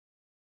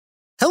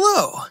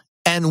Hello,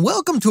 and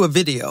welcome to a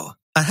video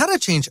on how to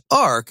change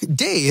ARK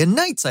day and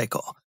night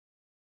cycle.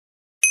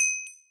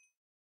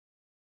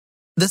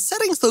 The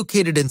settings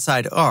located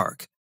inside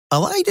ARK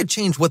allow you to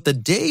change what the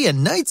day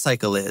and night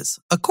cycle is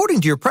according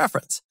to your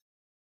preference.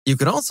 You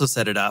can also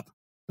set it up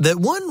that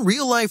one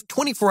real-life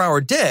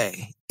 24-hour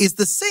day is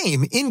the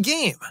same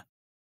in-game.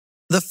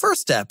 The first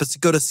step is to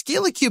go to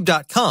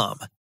Scalacube.com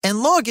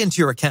and log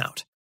into your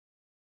account.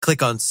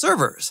 Click on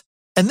Servers,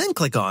 and then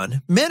click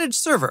on Manage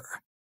Server.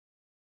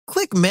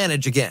 Click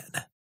Manage again.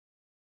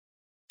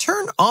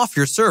 Turn off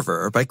your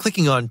server by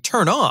clicking on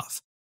Turn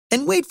Off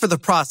and wait for the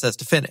process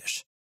to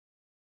finish.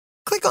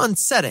 Click on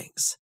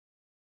Settings.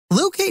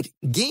 Locate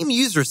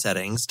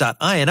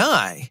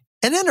GameUserSettings.ini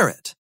and enter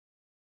it.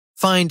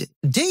 Find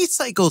Day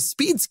Cycle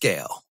Speed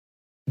Scale,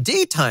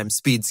 Daytime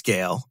Speed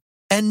Scale,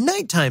 and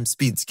Nighttime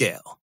Speed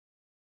Scale.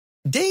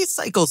 Day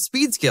Cycle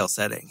Speed Scale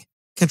setting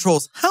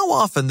controls how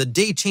often the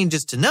day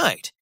changes to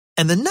night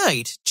and the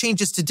night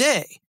changes to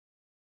day.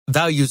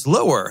 Values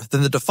lower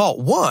than the default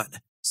 1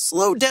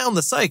 slow down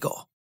the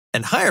cycle,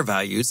 and higher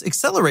values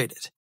accelerate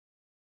it.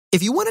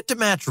 If you want it to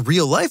match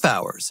real-life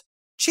hours,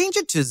 change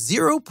it to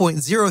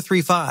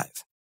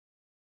 0.035.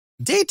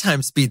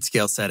 Daytime Speed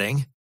Scale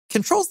setting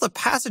controls the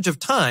passage of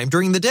time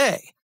during the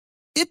day.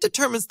 It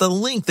determines the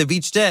length of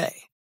each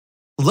day.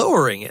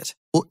 Lowering it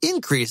will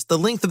increase the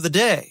length of the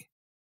day.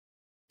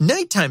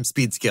 Nighttime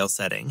Speed Scale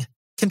setting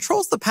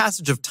controls the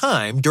passage of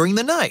time during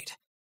the night.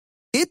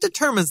 It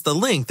determines the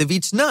length of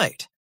each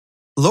night.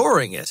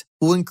 Lowering it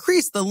will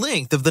increase the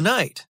length of the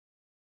night.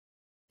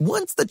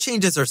 Once the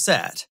changes are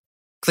set,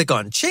 click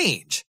on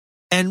Change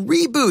and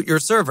reboot your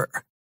server.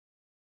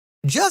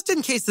 Just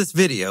in case this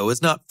video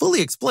is not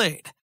fully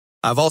explained,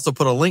 I've also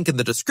put a link in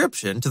the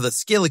description to the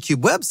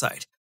Scalacube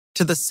website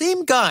to the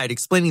same guide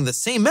explaining the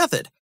same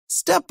method,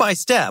 step by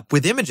step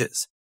with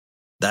images.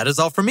 That is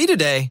all for me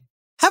today.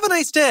 Have a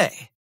nice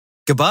day.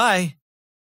 Goodbye.